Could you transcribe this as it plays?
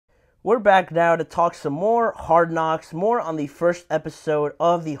We're back now to talk some more Hard Knocks, more on the first episode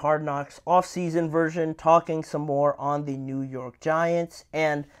of the Hard Knocks off-season version, talking some more on the New York Giants.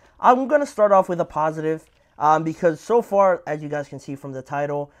 And I'm going to start off with a positive because so far, as you guys can see from the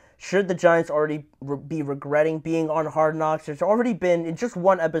title, should the Giants already be regretting being on Hard Knocks, there's already been, in just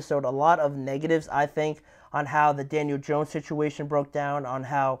one episode, a lot of negatives, I think, on how the Daniel Jones situation broke down, on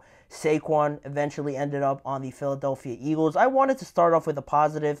how Saquon eventually ended up on the Philadelphia Eagles. I wanted to start off with a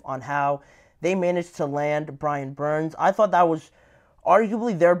positive on how they managed to land Brian Burns. I thought that was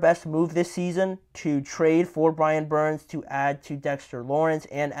arguably their best move this season, to trade for Brian Burns, to add to Dexter Lawrence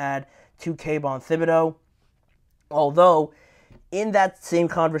and add to Kayvon Thibodeaux. Although, in that same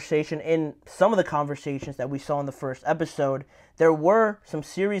conversation, in some of the conversations that we saw in the first episode, there were some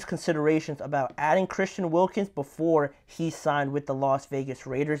serious considerations about adding Christian Wilkins before he signed with the Las Vegas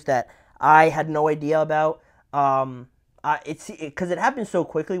Raiders that I had no idea about. Because it happened so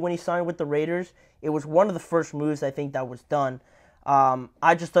quickly when he signed with the Raiders. It was one of the first moves I think that was done.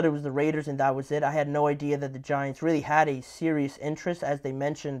 I just thought it was the Raiders and that was it. I had no idea that the Giants really had a serious interest, as they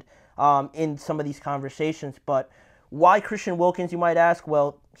mentioned in some of these conversations. But why Christian Wilkins, you might ask?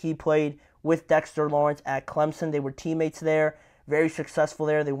 Well, he played with Dexter Lawrence at Clemson. They were teammates there, very successful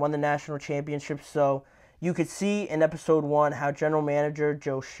there. They won the national championship. So you could see in episode 1 how general manager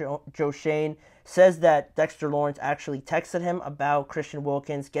Joe Schoen says that Dexter Lawrence actually texted him about Christian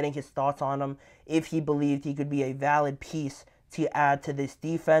Wilkins, getting his thoughts on him, if he believed he could be a valid piece to add to this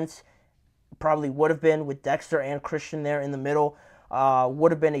defense. Probably would have been, with Dexter and Christian there in the middle.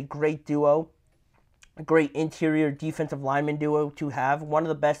 Would have been a great duo. A great interior defensive lineman duo to have. One of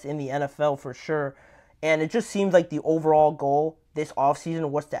the best in the NFL for sure. And it just seemed like the overall goal this offseason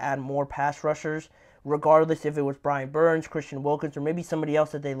was to add more pass rushers, regardless if it was Brian Burns, Christian Wilkins, or maybe somebody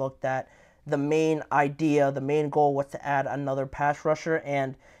else that they looked at. The main idea, the main goal was to add another pass rusher.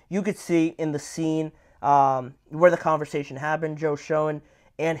 And you could see in the scene where the conversation happened, Joe Schoen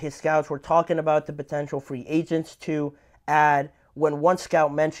and his scouts were talking about the potential free agents to add, when one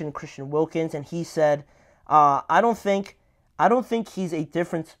scout mentioned Christian Wilkins, and he said, I don't think he's a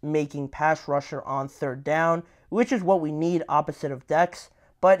difference-making pass rusher on third down, which is what we need opposite of Dex,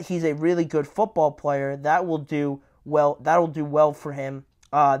 but he's a really good football player. That will do well. That will do well for him.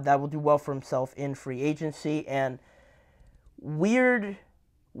 That will do well for himself in free agency. And weird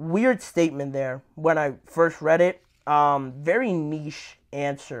statement there when I first read it. Very niche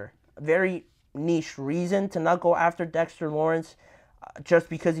answer. Very niche reason to not go after Dexter Lawrence, just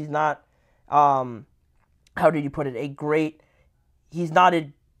because he's not, how did you put it, he's not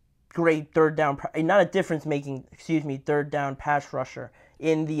a great third down, not a difference-making, third down pass rusher,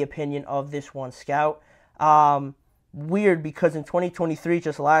 in the opinion of this one scout. Weird, because in 2023,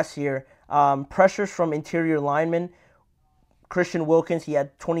 just last year, pressures from interior linemen, Christian Wilkins, he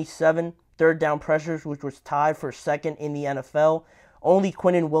had 27 third down pressures, which was tied for second in the NFL. Only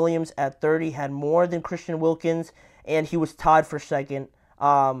Quinnen Williams at 30 had more than Christian Wilkins, and he was tied for second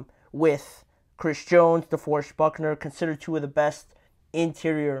with Chris Jones, DeForest Buckner, considered two of the best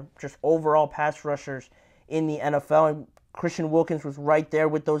interior, just overall pass rushers in the NFL. And Christian Wilkins was right there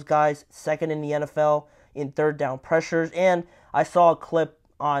with those guys, second in the NFL in third down pressures. And I saw a clip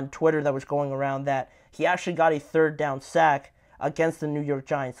on Twitter that was going around that he actually got a third down sack against the New York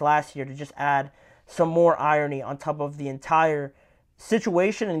Giants last year, to just add some more irony on top of the entire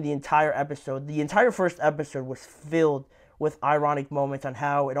situation and the entire episode. The entire first episode was filled with ironic moments on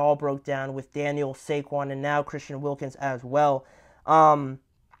how it all broke down with Daniel, Saquon, and now Christian Wilkins as well.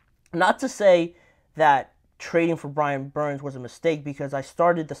 Not to say that trading for Brian Burns was a mistake, because I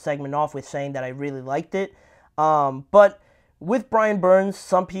started the segment off with saying that I really liked it. But with Brian Burns,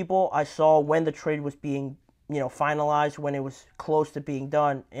 some people I saw when the trade was being finalized, when it was close to being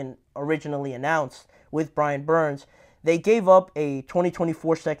done and originally announced with Brian Burns, they gave up a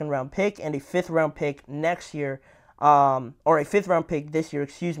 2024 second-round pick and a fifth-round pick next year, or a fifth-round pick this year,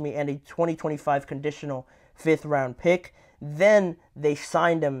 and a 2025 conditional fifth-round pick. Then they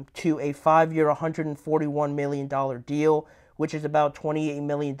signed him to a 5-year, $141 million deal, which is about $28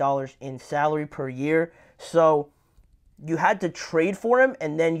 million in salary per year. So you had to trade for him,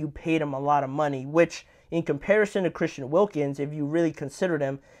 and then you paid him a lot of money, which, in comparison to Christian Wilkins, if you really considered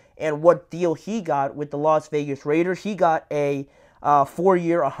him, and what deal he got with the Las Vegas Raiders, he got a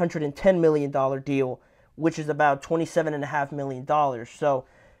 4-year, $110 million deal, which is about $27.5 million. So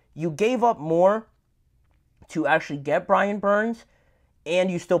you gave up more to actually get Brian Burns, and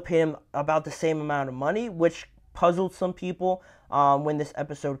you still paid him about the same amount of money, which puzzled some people when this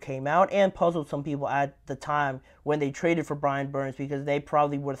episode came out, and puzzled some people at the time when they traded for Brian Burns, because they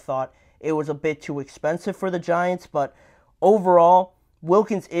probably would have thought it was a bit too expensive for the Giants. But overall,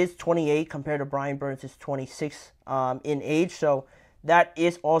 Wilkins is 28 compared to Brian Burns is 26 in age, so that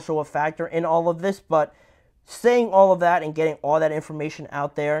is also a factor in all of this. But saying all of that and getting all that information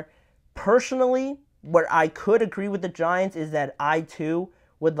out there, personally, what I could agree with the Giants is that I too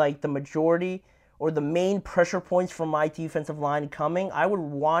would like the majority or the main pressure points from my defensive line coming. I would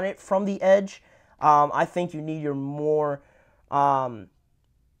want it from the edge. I think you need your more,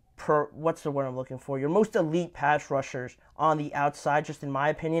 what's the word I'm looking for? Your most elite pass rushers on the outside, just in my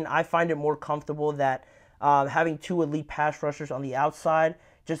opinion. I find it more comfortable that having two elite pass rushers on the outside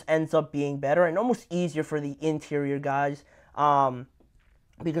just ends up being better and almost easier for the interior guys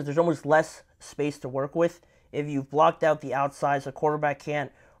because there's almost less space to work with. If you've blocked out the outside, so the quarterback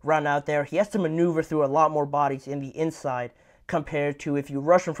can't run out there, he has to maneuver through a lot more bodies in the inside compared to if you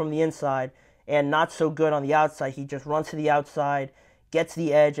rush him from the inside and not so good on the outside. He just runs to the outside, gets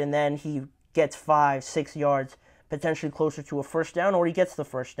the edge, and then he gets 5-6 yards, potentially closer to a first down, or he gets the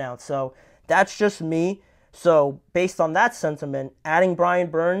first down. So that's just me. So based on that sentiment, adding Brian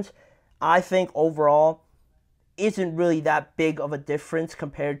Burns, I think overall isn't really that big of a difference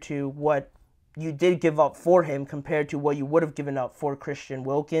compared to what you did give up for him compared to what you would have given up for Christian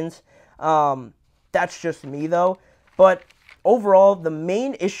Wilkins. That's just me, though. But overall, the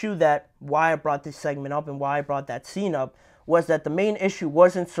main issue why I brought this segment up and why I brought that scene up was that the main issue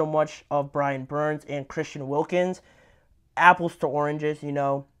wasn't so much of Brian Burns and Christian Wilkins. Apples to oranges,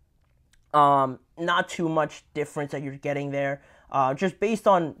 not too much difference that you're getting there. Just based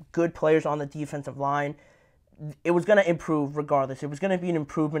on good players on the defensive line, it was going to improve regardless. It was going to be an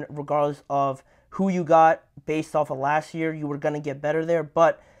improvement regardless of who you got based off of last year. You were going to get better there.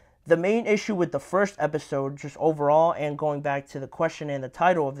 But the main issue with the first episode, just overall, and going back to the question and the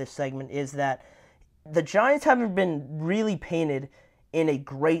title of this segment, is that the Giants haven't been really painted in a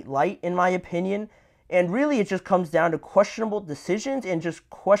great light, in my opinion. And really, it just comes down to questionable decisions and just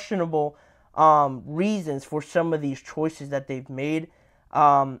questionable reasons for some of these choices that they've made.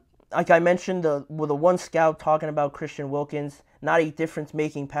 Like I mentioned, with the one scout talking about Christian Wilkins, not a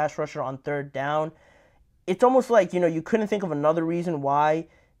difference-making pass rusher on third down. It's almost like, you couldn't think of another reason why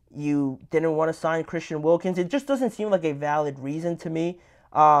you didn't want to sign Christian Wilkins. It just doesn't seem like a valid reason to me.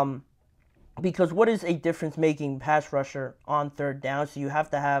 Because what is a difference-making pass rusher on third down? So you have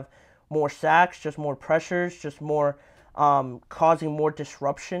to have more sacks, just more pressures, just more causing more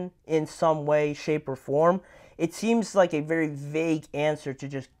disruption in some way, shape, or form. It seems like a very vague answer to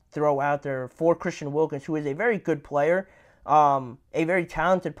just throw out there for Christian Wilkins, who is a very good player, a very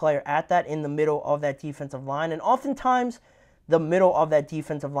talented player at that in the middle of that defensive line. And oftentimes, the middle of that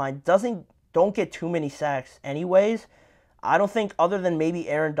defensive line don't get too many sacks anyways. I don't think, other than maybe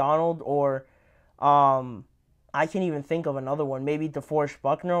Aaron Donald or I can even think of another one, maybe DeForest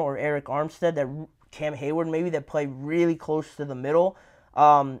Buckner or Eric Armstead, that Cam Hayward maybe, that play really close to the middle.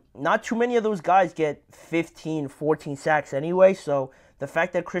 Not too many of those guys get 15, 14 sacks anyway, so the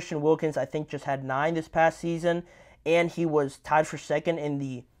fact that Christian Wilkins, I think, just had 9 this past season, and he was tied for second in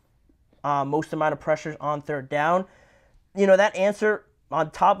the most amount of pressures on third down, that answer,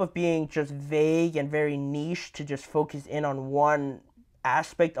 on top of being just vague and very niche to just focus in on one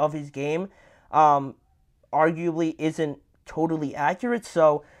aspect of his game, arguably isn't totally accurate.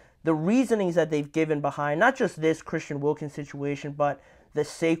 So the reasonings that they've given behind not just this Christian Wilkins situation, but the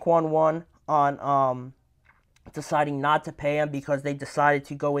Saquon one on deciding not to pay him because they decided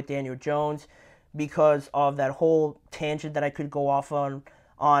to go with Daniel Jones, because of that whole tangent that I could go off on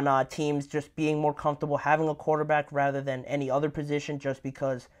teams just being more comfortable having a quarterback rather than any other position just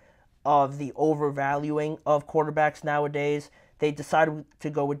because of the overvaluing of quarterbacks nowadays. They decided to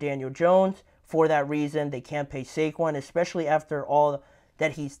go with Daniel Jones. For that reason, they can't pay Saquon, especially after all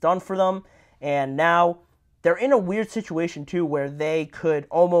that he's done for them. And now they're in a weird situation too where they could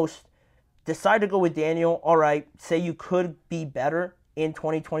almost decide to go with Daniel. All right, say you could be better in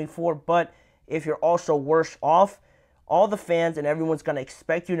 2024, but if you're also worse off, all the fans and everyone's going to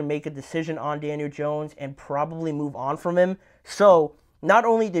expect you to make a decision on Daniel Jones and probably move on from him. So not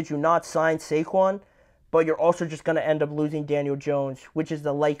only did you not sign Saquon, but you're also just going to end up losing Daniel Jones, which is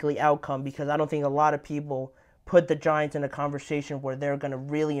the likely outcome, because I don't think a lot of people put the Giants in a conversation where they're going to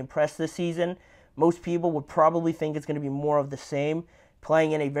really impress this season. Most people would probably think it's going to be more of the same,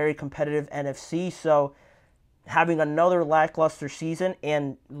 playing in a very competitive NFC. So having another lackluster season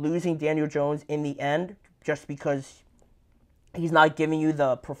and losing Daniel Jones in the end just because he's not giving you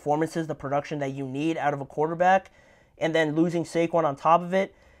the performances, the production that you need out of a quarterback, and then losing Saquon on top of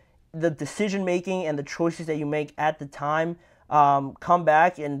it, the decision-making and the choices that you make at the time come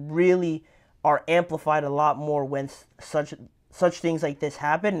back and really are amplified a lot more when such things like this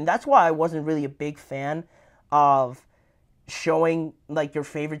happen. And that's why I wasn't really a big fan of showing like your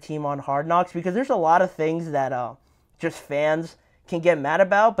favorite team on Hard Knocks, because there's a lot of things that just fans can get mad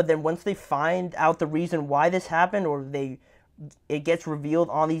about, but then once they find out the reason why this happened, or it gets revealed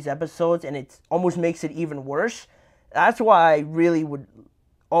on these episodes, and it almost makes it even worse. That's why I really would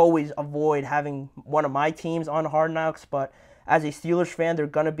always avoid having one of my teams on Hard Knocks. But as a Steelers fan, they're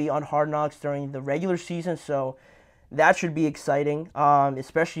going to be on Hard Knocks during the regular season, so that should be exciting,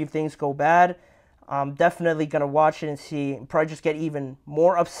 especially if things go bad. I'm definitely going to watch it and see, probably just get even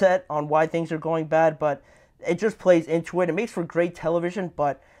more upset on why things are going bad, but it just plays into it. It makes for great television,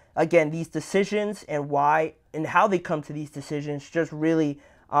 but again, these decisions and why and how they come to these decisions just really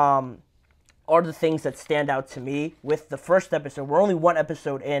are the things that stand out to me with the first episode. We're only one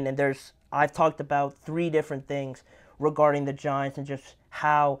episode in, and I've talked about 3 different things regarding the Giants and just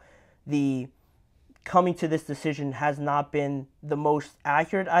how the coming to this decision has not been the most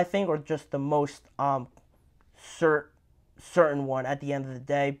accurate, I think, or just the most certain one at the end of the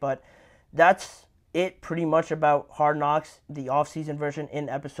day. But that's it pretty much about Hard Knocks, the off-season version in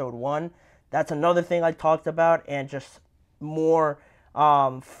episode 1. That's another thing I talked about, and just more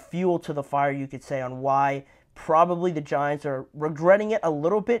fuel to the fire, you could say, on why probably the Giants are regretting it a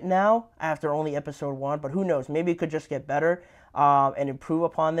little bit now after only episode 1. But who knows? Maybe it could just get better and improve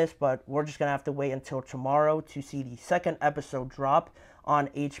upon this. But we're just going to have to wait until tomorrow to see the second episode drop on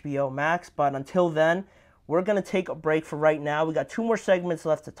HBO Max. But until then, we're going to take a break for right now. We got 2 more segments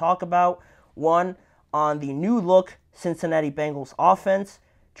left to talk about. One on the new look Cincinnati Bengals offense.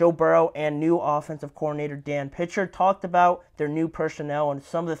 Joe Burrow and new offensive coordinator Dan Pitcher talked about their new personnel and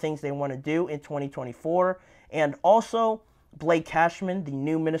some of the things they want to do in 2024. And also, Blake Cashman, the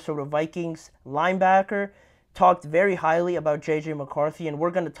new Minnesota Vikings linebacker, talked very highly about J.J. McCarthy, and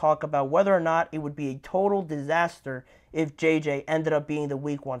we're going to talk about whether or not it would be a total disaster if J.J. ended up being the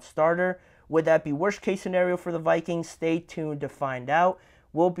Week 1 starter. Would that be worst-case scenario for the Vikings? Stay tuned to find out.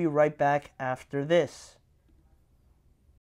 We'll be right back after this.